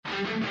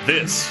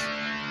This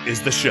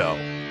is the show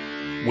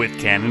with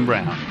Cannon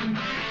Brown.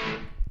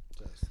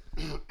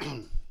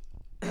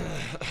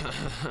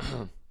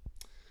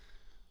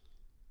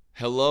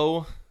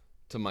 Hello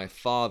to my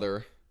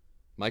father,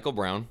 Michael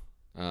Brown.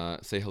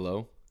 Say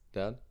hello,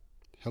 Dad.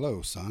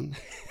 Hello, son.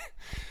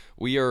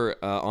 We are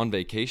on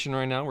vacation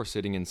right now. We're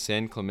sitting in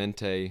San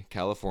Clemente,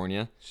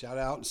 California. Shout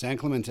out San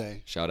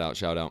Clemente. Shout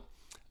out.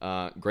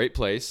 Great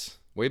place.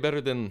 Way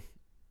better than,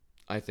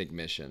 I think,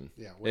 Mission.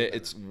 Yeah, way better.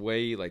 It's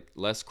way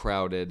less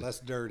crowded. Less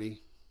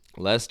dirty.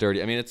 Less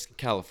dirty. I mean, it's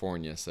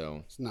California,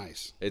 so. It's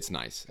nice. It's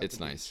nice. It's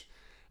nice.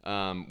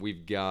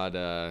 We've got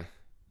a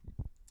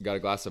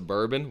glass of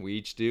bourbon. We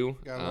each do.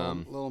 Got a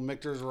little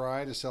Michter's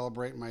rye to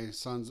celebrate my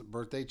son's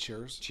birthday.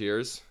 Cheers.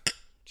 Cheers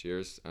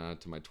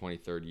to my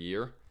 23rd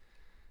year.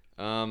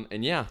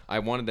 And yeah, I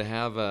wanted to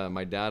have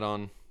my dad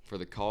on for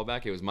the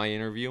callback. It was my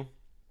interview,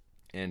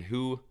 and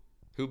who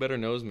better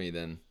knows me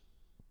than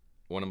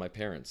one of my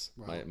parents,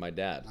 well, my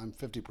dad. I'm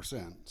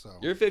 50%. So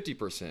you're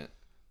 50%.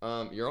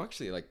 You're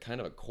actually like kind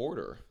of a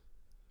quarter.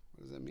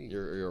 What does that mean?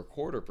 You're a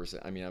quarter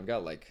percent. I mean, I've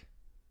got like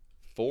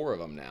 4 of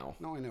them now.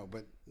 No, I know,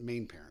 but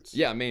main parents.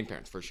 Yeah, main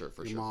parents for sure.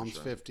 Your mom's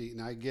 50,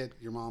 and I get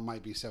your mom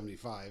might be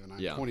 75, and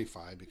I'm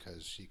 25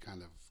 because she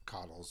kind of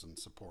coddles and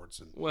supports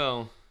and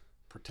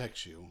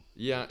protects you.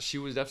 Yeah, she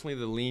was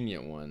definitely the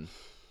lenient one.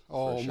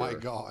 Oh my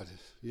God!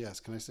 Yes,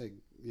 can I say?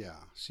 Yeah,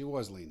 she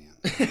was lenient.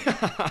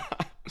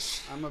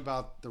 I'm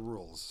about the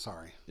rules.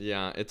 Sorry.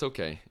 Yeah, it's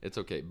okay.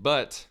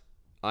 But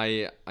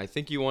I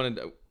think you wanted.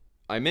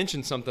 I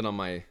mentioned something on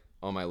my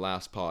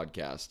last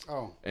podcast.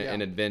 Oh,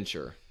 an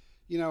adventure.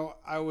 You know,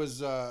 I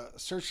was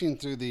searching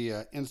through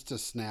the Insta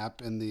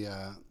Snap and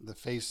the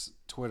Face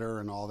Twitter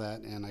and all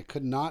that, and I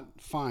could not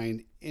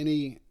find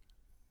any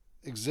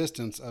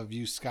existence of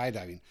you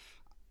skydiving.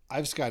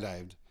 I've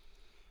skydived.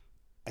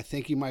 I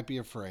think you might be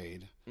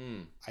afraid.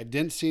 I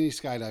didn't see any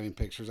skydiving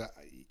pictures.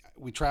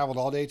 We traveled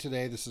all day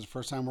today. This is the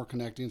first time we're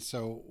connecting.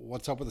 So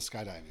what's up with the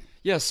skydiving?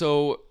 Yeah,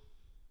 so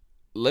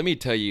let me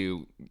tell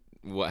you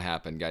what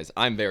happened, guys.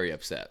 I'm very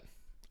upset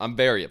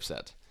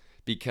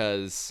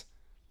because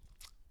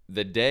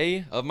the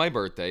day of my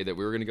birthday that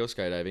we were going to go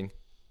skydiving,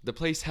 the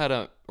place had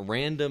a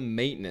random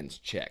maintenance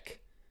check.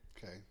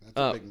 Okay, that's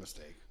a big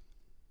mistake.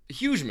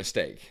 Huge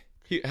mistake.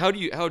 How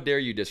dare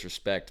you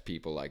disrespect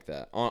people like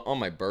that on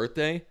my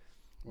birthday?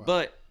 Wow.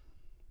 But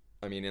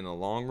I mean, in the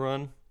long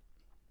run,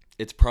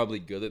 it's probably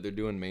good that they're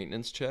doing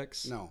maintenance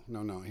checks. No.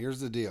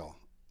 Here's the deal.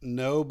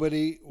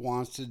 Nobody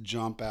wants to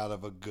jump out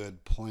of a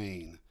good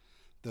plane.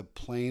 The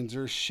planes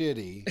are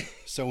shitty.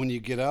 So when you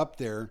get up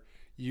there,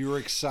 you're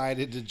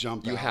excited to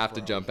jump out. You have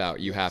to jump out.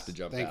 You have to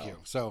jump out. Thank you.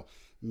 So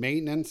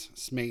maintenance.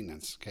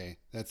 Okay.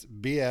 That's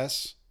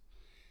BS.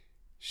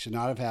 Should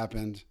not have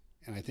happened.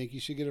 And I think you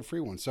should get a free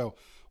one. So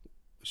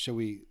should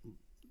we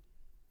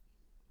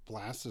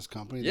blast this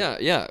company?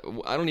 Yeah.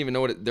 I don't even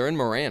know they're in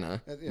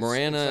Marana,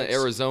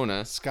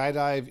 Arizona.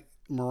 Skydive,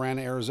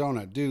 Marana,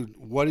 Arizona. Dude,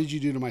 what did you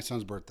do to my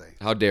son's birthday?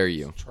 How dare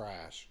you? It's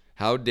trash.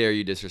 How dare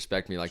you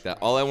disrespect me like that?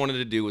 All I wanted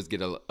to do was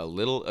get a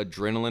little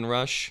adrenaline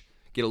rush,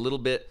 get a little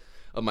bit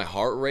of my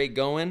heart rate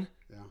going,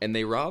 and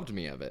they robbed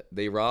me of it.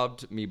 They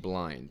robbed me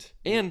blind.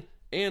 And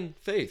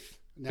Faith.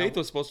 Now, Faith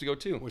was supposed to go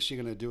too. Was she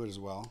going to do it as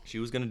well? She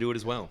was going to do it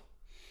as well.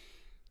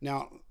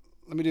 Now,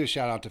 let me do a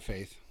shout out to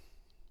Faith.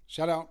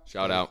 Shout out.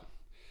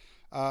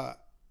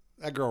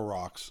 That girl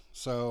rocks.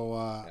 So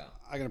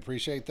I can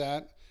appreciate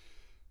that.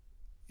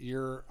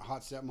 Your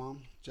hot stepmom,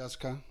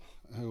 Jessica,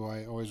 who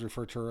I always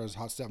refer to her as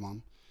hot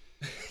stepmom.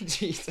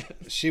 Jesus.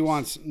 She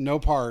wants no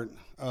part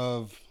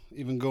of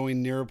even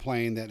going near a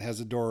plane that has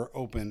a door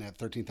open at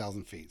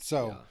 13,000 feet.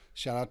 So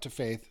shout out to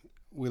Faith.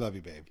 We love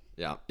you, babe.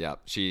 Yeah.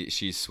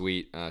 She's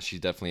sweet. She's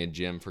definitely a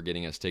gem for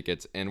getting us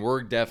tickets, and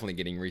we're definitely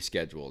getting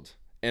rescheduled.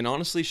 And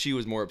honestly, she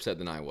was more upset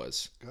than I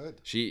was.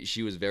 Good.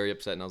 She was very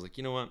upset, and I was like,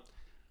 you know what?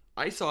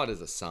 I saw it as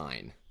a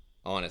sign,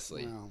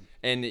 honestly. Wow.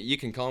 And you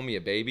can call me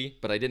a baby,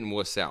 but I didn't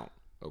wuss out,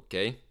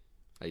 okay?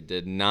 I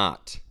did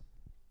not.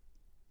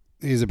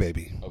 He's a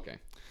baby. Okay.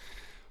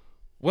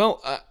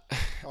 Well,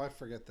 I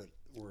forget that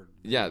word.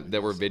 Yeah,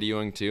 that we're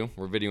videoing too.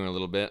 We're videoing a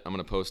little bit. I'm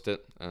going to post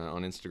it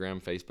on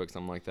Instagram, Facebook,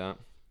 something like that.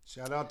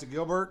 Shout out to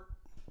Gilbert.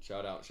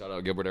 Shout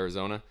out Gilbert,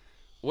 Arizona.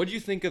 What do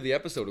you think of the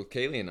episode with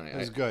Kaylee and I? It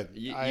was good.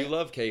 You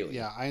love Kaylee.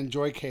 Yeah, I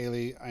enjoy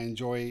Kaylee. I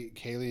enjoy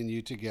Kaylee and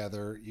you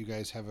together. You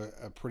guys have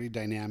a pretty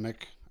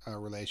dynamic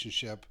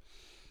relationship.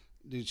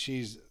 Dude,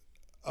 she's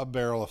a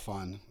barrel of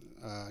fun.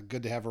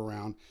 Good to have her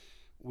around.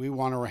 We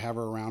want to have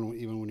her around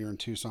even when you're in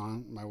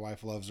Tucson. My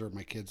wife loves her.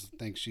 My kids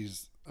think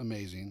she's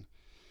amazing.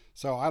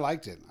 So I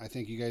liked it. I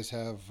think you guys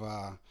have...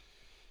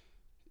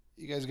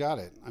 You guys got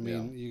it. I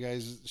mean, You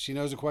guys, she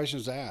knows the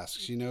questions to ask.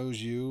 She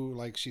knows you,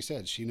 like she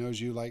said, she knows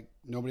you like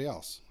nobody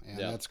else. And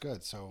that's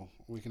good. So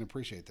we can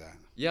appreciate that.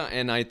 Yeah.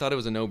 And I thought it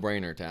was a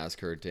no-brainer to ask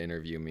her to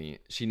interview me.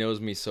 She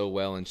knows me so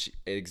well. And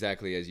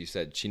exactly as you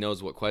said, she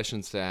knows what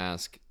questions to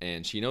ask.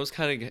 And she knows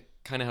kind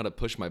of how to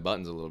push my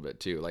buttons a little bit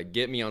too. Like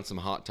get me on some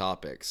hot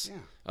topics,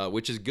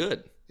 which is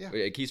good. Yeah.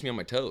 It keeps me on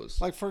my toes.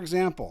 Like, for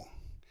example,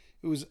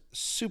 it was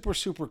super,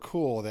 super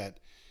cool that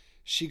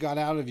she got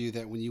out of you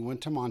that when you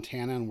went to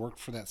Montana and worked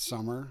for that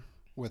summer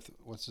with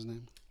what's his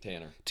name?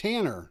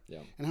 Tanner. Yeah.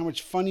 And how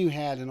much fun you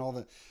had and all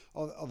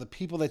the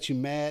people that you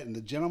met and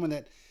the gentleman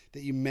that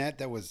you met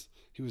that was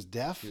he was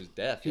deaf. He was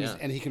deaf, yeah.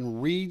 And he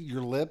can read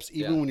your lips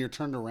even when you're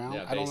turned around.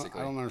 Yeah, I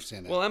basically. don't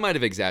understand that. Well, I might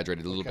have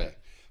exaggerated a little bit.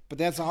 But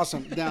that's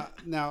awesome.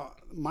 Now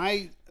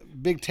my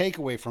big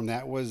takeaway from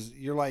that was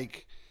you're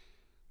like,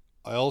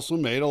 I also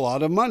made a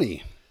lot of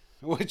money.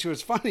 Which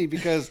was funny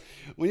because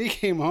when you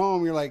came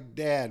home, you're like,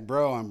 Dad,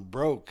 bro, I'm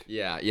broke.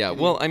 Yeah.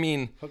 Well, I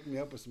mean, hook me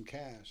up with some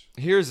cash.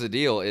 Here's the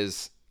deal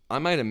is I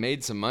might have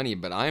made some money,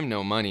 but I'm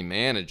no money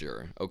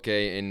manager,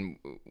 okay? And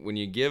when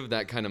you give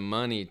that kind of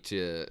money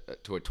to a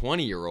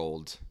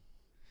 20-year-old,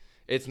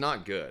 it's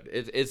not good.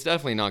 It's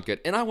definitely not good.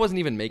 And I wasn't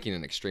even making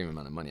an extreme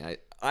amount of money.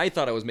 I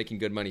thought I was making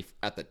good money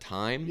at the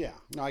time. Yeah,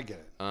 no, I get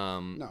it.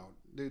 No,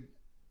 dude,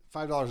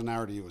 $5 an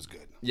hour to you is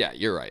good. Yeah,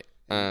 you're right.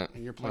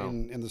 And you're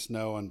playing in the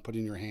snow and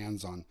putting your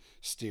hands on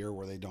steer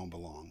where they don't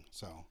belong.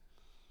 So,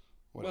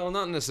 whatever. Well,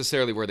 not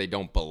necessarily where they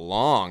don't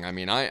belong. I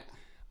mean,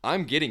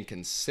 I'm getting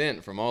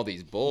consent from all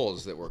these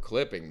bulls that we're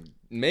clipping.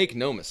 Make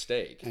no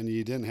mistake. And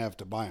you didn't have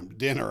to buy them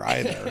dinner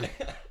either.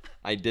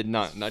 I did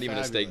not. Not even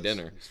a steak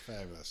dinner. It's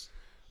fabulous.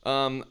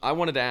 I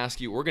wanted to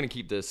ask you. We're going to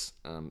keep this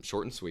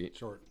short and sweet.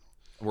 Short.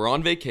 We're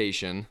on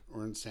vacation.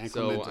 We're in San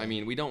Clemente. So I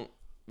mean,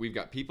 we've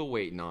got people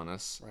waiting on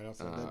us. Right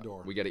outside that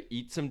door. We got to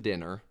eat some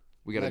dinner.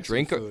 We got to Mexican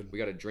drink. food. We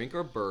got to drink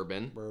our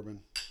bourbon.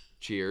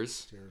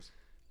 Cheers. Cheers.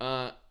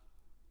 I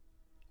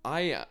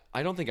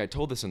don't think I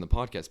told this in the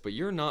podcast, but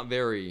you're not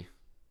very.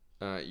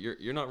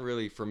 You're not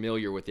really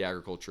familiar with the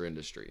agriculture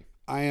industry.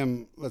 I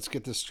am. Let's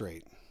get this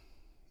straight.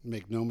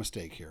 Make no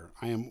mistake here.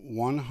 I am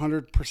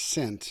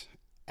 100%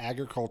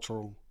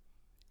 agricultural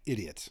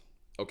idiot.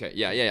 Okay.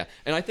 Yeah.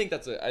 And I think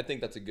that's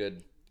a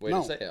good way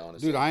to say it,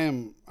 honestly. Dude,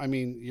 I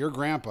mean, your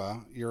grandpa,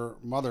 your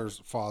mother's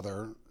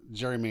father,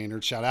 Jerry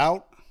Maynard, shout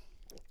out.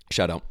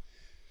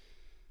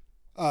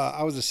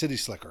 I was a city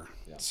slicker.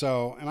 Yeah.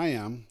 So, and I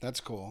am. That's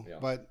cool. Yeah.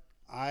 But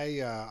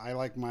I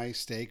like my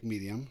steak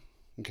medium.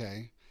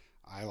 Okay.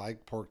 I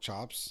like pork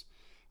chops.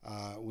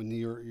 When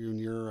your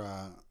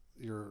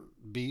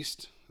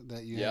beast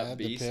that you had,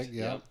 beast, the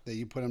pig, that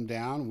you put them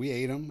down, we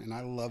ate them, and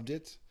I loved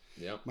it.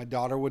 Yeah. My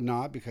daughter would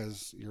not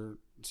because your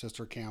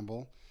sister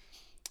Campbell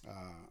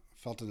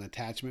felt an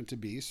attachment to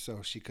beast,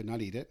 so she could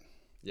not eat it.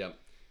 Yep.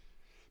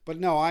 But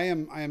no, I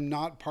am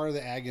not part of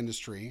the ag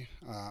industry.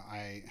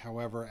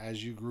 However,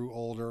 as you grew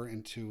older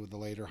into the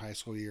later high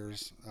school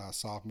years,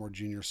 sophomore,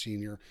 junior,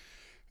 senior,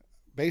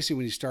 basically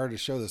when you started to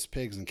show those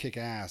pigs and kick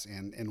ass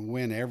and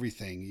win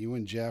everything, you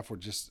and Jeff were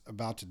just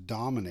about to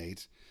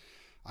dominate.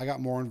 I got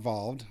more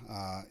involved.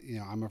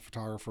 I'm a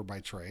photographer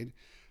by trade.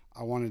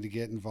 I wanted to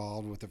get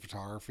involved with the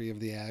photography of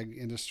the ag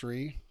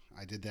industry.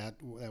 I did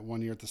that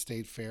 1 year at the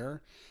state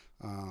fair.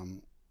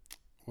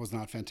 Was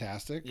not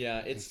fantastic.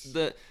 Yeah,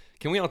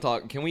 Can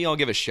we all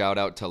give a shout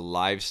out to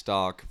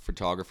livestock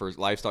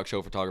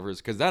show photographers,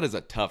 because that is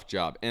a tough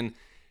job. And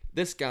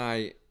this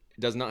guy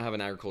does not have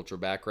an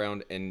agricultural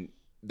background, and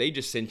they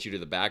just sent you to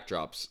the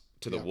backdrops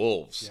to the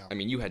wolves. Yeah. I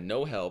mean, you had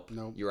no help.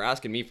 Nope. You were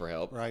asking me for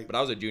help. Right. But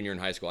I was a junior in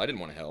high school. I didn't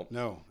want to help.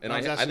 No. And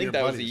I think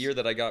that was the year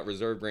that I got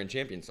reserve grand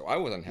champion, so I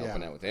wasn't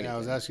helping out with anything. Yeah, I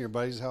was asking your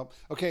buddies to help.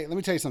 Okay, let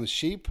me tell you something.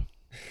 Sheep,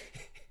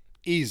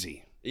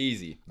 easy.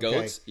 Easy.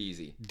 Goats,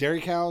 easy.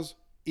 Dairy cows,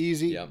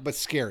 easy, but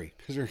scary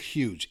because they're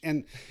huge.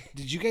 And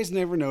did you guys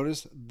never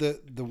notice the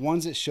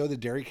ones that show the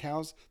dairy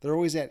cows? They're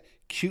always that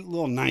cute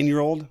little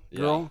 9-year-old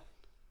girl.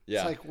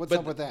 Yeah. It's like, what's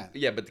up with that?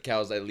 Yeah, but the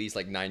cow's at least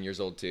like 9 years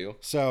old too.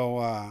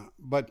 So,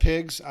 but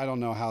pigs, I don't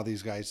know how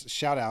these guys.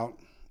 Shout out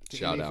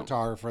to any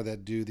photographer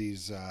that do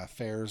these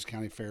fairs,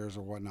 county fairs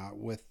or whatnot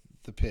with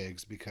the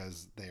pigs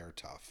because they are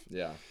tough.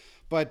 Yeah.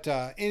 But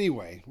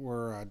anyway,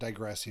 we're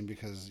digressing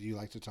because you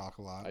like to talk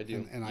a lot. I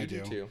do. And I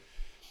do too.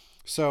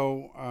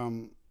 So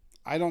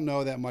I don't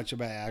know that much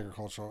about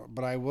agriculture,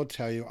 but I will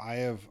tell you I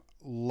have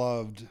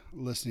loved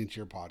listening to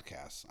your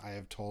podcasts. I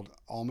have told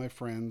all my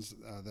friends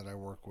that I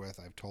work with.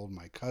 I've told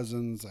my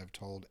cousins. I've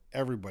told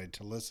everybody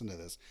to listen to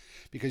this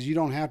because you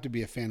don't have to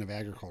be a fan of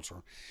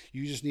agriculture.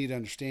 You just need to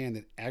understand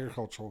that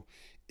agriculture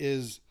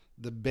is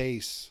the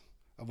base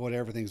of what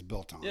everything's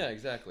built on. Yeah,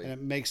 exactly. And it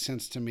makes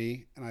sense to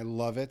me, and I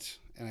love it,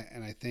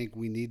 and I think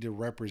we need to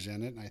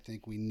represent it, and I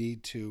think we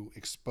need to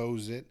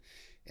expose it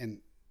and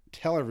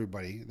tell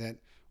everybody that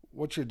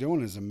what you're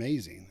doing is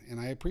amazing,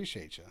 and I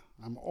appreciate you.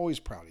 I'm always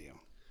proud of you.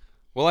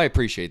 Well, I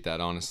appreciate that,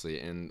 honestly.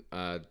 And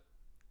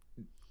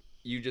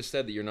you just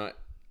said that you're not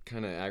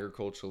kind of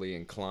agriculturally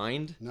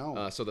inclined.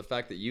 No. So the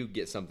fact that you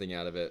get something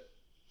out of it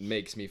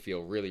makes me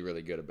feel really,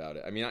 really good about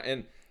it. I mean,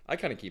 I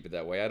kind of keep it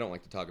that way. I don't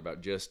like to talk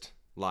about just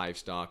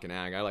livestock and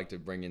ag. I like to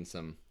bring in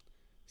some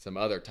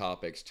other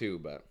topics too.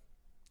 But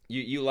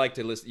you like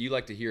to listen. You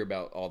like to hear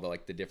about all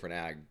the different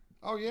ag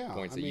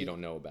points that you don't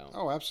know about.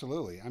 Oh,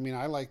 absolutely. I mean,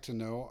 I like to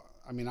know.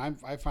 I mean,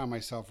 I find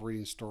myself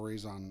reading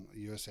stories on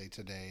USA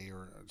Today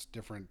or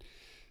different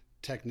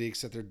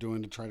techniques that they're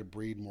doing to try to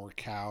breed more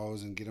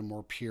cows and get them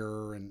more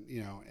pure, and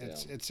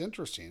it's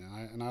interesting,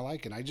 and I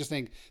like it. I just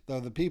think though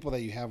the people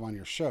that you have on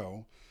your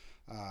show,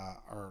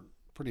 are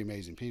pretty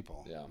amazing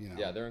people. Yeah. You know?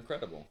 Yeah, they're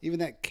incredible. Even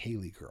that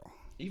Kaylee girl.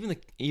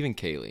 Even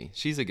Kaylee,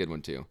 she's a good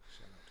one too.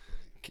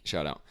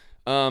 Shout out.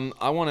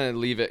 I want to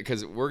leave it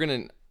because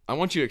I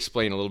want you to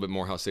explain a little bit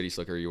more how city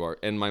slicker you are.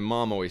 And my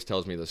mom always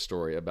tells me this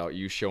story about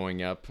you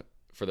showing up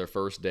for their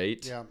first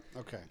date. Yeah.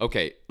 Okay.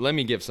 Okay, let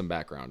me give some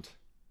background.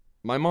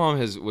 My mom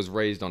was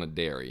raised on a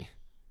dairy.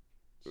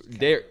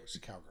 She's a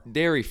cowgirl.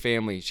 Dairy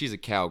family. She's a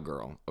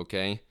cowgirl.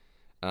 Okay,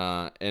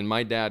 and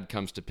my dad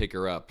comes to pick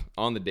her up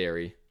on the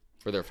dairy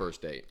for their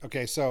first date.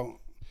 Okay, so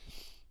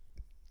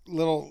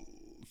little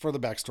further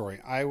backstory.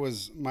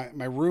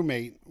 My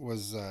roommate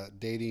was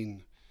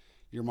dating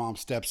your mom's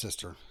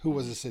stepsister, who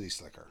was a city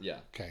slicker. Yeah.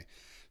 Okay.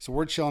 So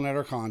we're chilling at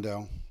our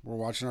condo. We're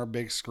watching our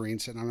big screen,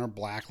 sitting on our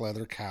black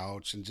leather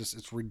couch, and just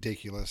it's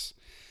ridiculous.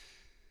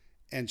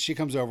 And she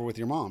comes over with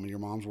your mom, and your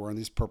mom's wearing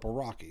these purple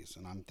Rockies.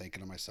 And I'm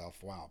thinking to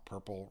myself, wow,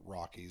 purple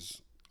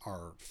Rockies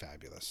are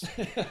fabulous.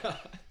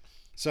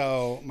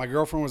 So my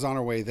girlfriend was on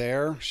her way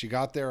there. She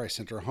got there. I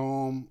sent her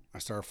home. I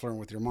started flirting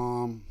with your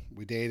mom.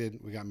 We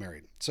dated. We got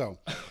married. So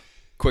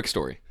quick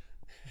story.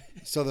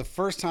 So the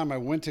first time I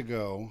went to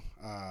go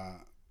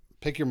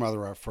pick your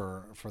mother up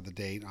for the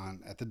date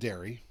at the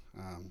dairy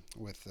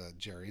with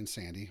Jerry and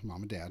Sandy,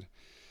 mom and dad,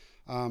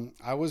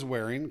 I was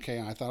wearing,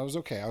 and I thought it was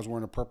okay. I was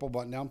wearing a purple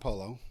button-down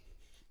polo.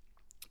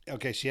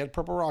 Okay, she had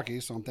purple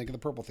Rockies, so I'm thinking the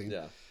purple theme.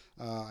 Yeah.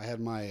 I had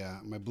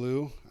my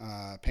blue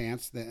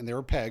pants, and they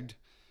were pegged.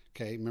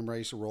 Okay, remember I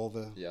used to roll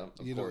the... Yeah,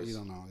 of you course. You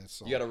don't know.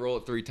 You got to roll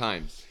it 3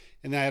 times.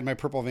 And then I had my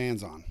purple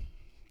Vans on.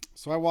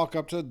 So I walk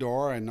up to the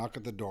door, I knock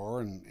at the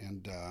door,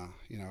 and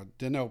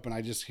didn't open.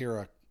 I just hear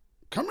a,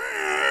 "Come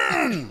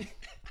in!"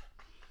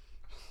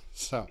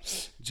 So,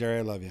 Jerry,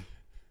 I love you.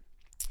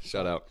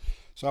 Shout out.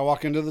 So I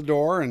walk into the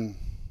door, and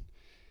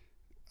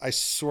I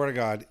swear to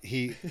God,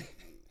 he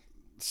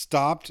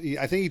stopped.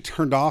 I think he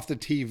turned off the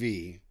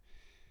TV,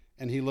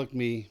 and he looked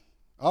me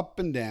up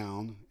and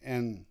down,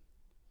 and,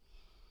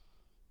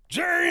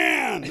 "Jerry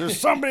Ann, there's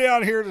somebody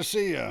out here to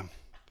see you."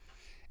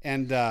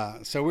 And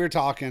so we were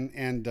talking,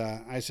 and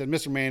I said,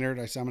 "Mr. Maynard,"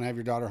 I said, "I'm going to have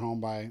your daughter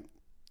home by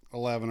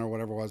 11 or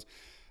whatever it was.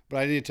 But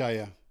I need to tell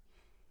you,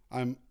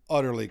 I'm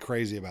utterly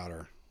crazy about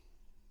her."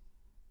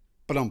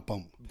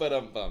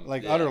 Ba-dum-bum.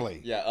 Like, yeah.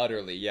 utterly. Yeah,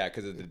 utterly. Yeah,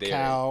 because of the dairy.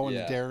 Cow and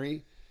yeah. the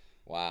dairy.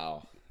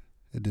 Wow.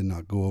 It did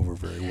not go over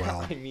very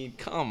well. I mean,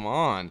 come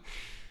on.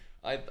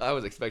 I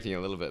was expecting a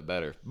little bit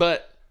better.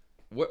 But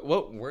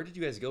where did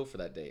you guys go for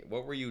that date?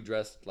 What were you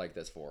dressed like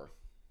this for?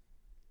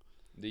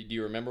 Do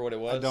you remember what it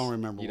was? I don't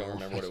remember. You don't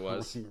remember what it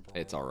was?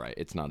 It's all right.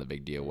 It's not a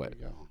big deal. What?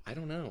 I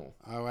don't know.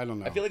 Oh, I don't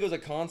know. I feel like it was a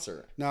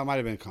concert. No, it might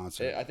have been a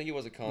concert. I think it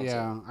was a concert.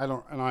 Yeah, I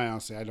don't. And I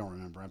honestly, I don't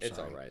remember. I'm sorry. It's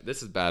all right.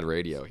 This is bad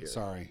radio here.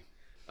 Sorry.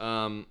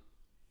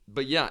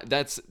 But yeah,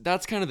 that's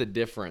kind of the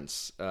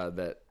difference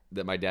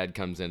that my dad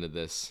comes into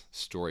this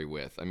story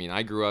with. I mean,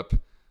 I grew up.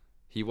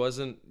 He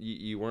wasn't.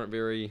 You weren't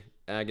very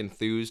ag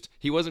enthused.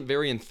 He wasn't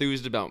very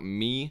enthused about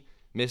me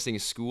missing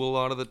school a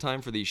lot of the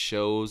time for these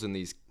shows and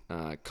these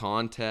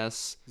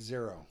contests.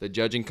 Zero. The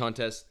judging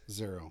contest.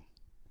 Zero.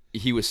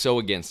 He was so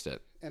against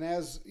it. And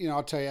as you know,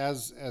 I'll tell you,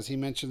 as he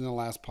mentioned in the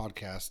last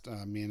podcast,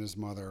 me and his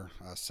mother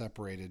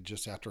separated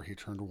just after he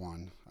turned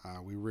 1.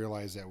 We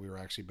realized that we were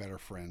actually better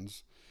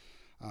friends,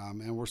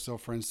 and we're still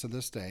friends to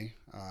this day.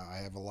 I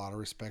have a lot of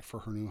respect for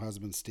her new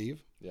husband,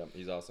 Steve. Yeah,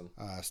 he's awesome.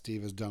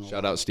 Steve has done a lot.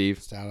 Shout out,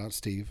 Steve. Shout out,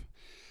 Steve.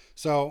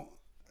 So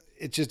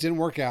it just didn't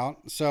work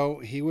out. So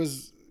he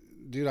was,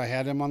 dude, I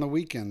had him on the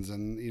weekends,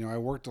 and I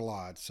worked a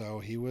lot. So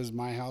he was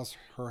my house,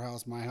 her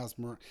house, my house,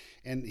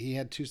 and he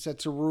had 2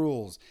 sets of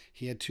rules.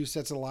 He had 2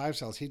 sets of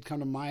lifestyles. He'd come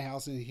to my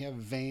house and he'd have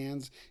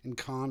Vans and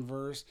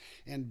Converse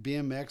and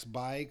BMX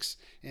bikes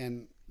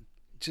and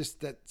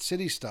just that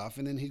city stuff.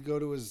 And then he'd go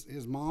to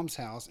his mom's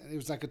house, and it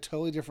was like a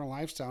totally different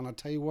lifestyle. And I'll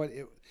tell you what,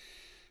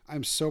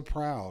 I'm so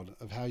proud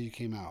of how you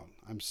came out.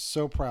 I'm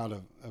so proud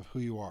of who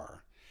you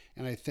are.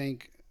 And I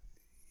think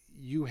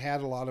you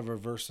had a lot of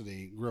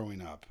adversity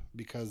growing up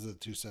because of the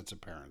 2 sets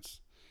of parents.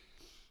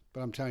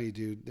 But I'm telling you,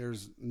 dude,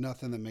 there's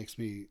nothing that makes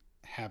me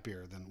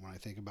happier than when I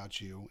think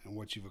about you and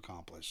what you've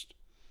accomplished.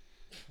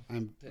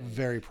 I'm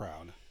very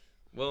proud.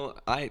 Well,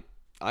 I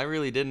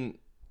really didn't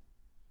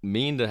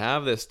mean to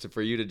have this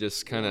for you to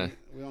just kind of...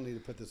 We don't need to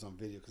put this on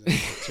video because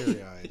I'm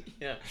teary-eyed.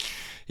 Yeah.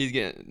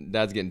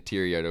 Dad's getting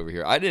teary-eyed over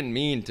here. I didn't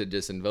mean to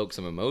just invoke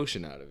some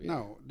emotion out of you.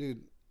 No,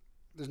 dude.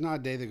 There's not a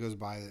day that goes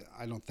by that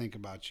I don't think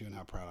about you and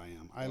how proud I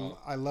am.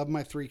 I love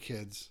my 3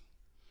 kids,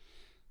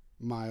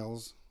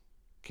 Miles,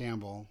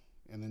 Campbell,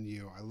 and then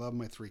you. I love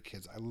my 3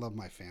 kids. I love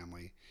my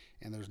family,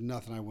 and there's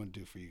nothing I wouldn't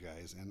do for you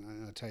guys.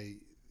 And I tell you,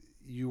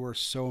 you are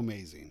so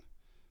amazing.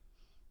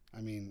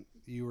 I mean,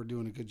 you were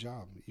doing a good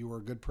job. You were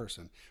a good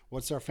person.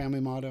 What's our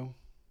family motto?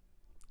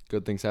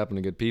 Good things happen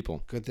to good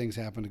people. Good things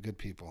happen to good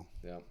people.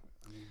 Yeah.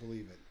 I mean,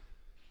 believe it.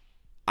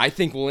 I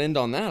think we'll end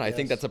on that. Yes. I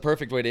think that's a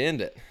perfect way to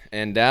end it.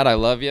 And Dad, I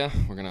love you.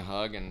 We're going to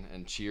hug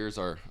and cheers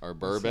our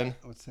bourbon.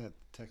 What's that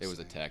text? It was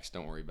a text.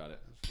 Don't worry about it.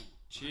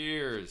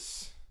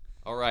 Cheers.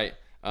 All right.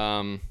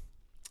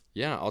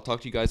 Yeah, I'll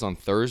talk to you guys on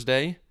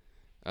Thursday.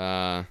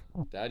 Dad,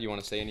 you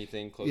want to say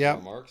anything? Closing Yeah.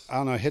 remarks? I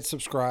don't know. Hit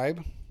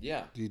subscribe.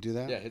 Yeah. Do you do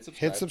that? Yeah, hit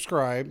subscribe. Hit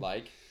subscribe.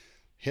 Like.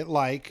 Hit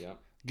like. Yep.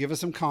 Give us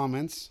some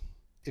comments.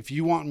 If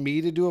you want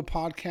me to do a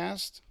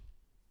podcast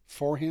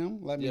for him,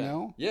 let me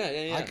know.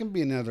 Yeah. I can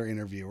be another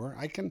interviewer.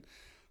 I can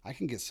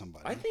get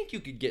somebody. I think you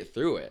could get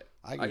through it.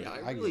 I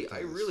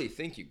really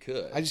think you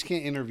could. I just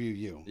can't interview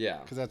you. Yeah.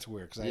 Because that's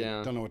weird. Because I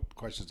don't know what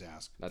questions to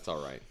ask. That's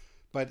all right.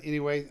 But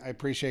anyway, I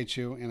appreciate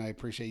you, and I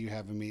appreciate you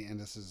having me, and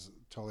this is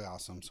totally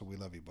awesome. So we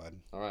love you, bud.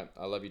 All right.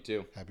 I love you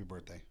too. Happy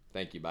birthday.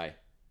 Thank you. Bye.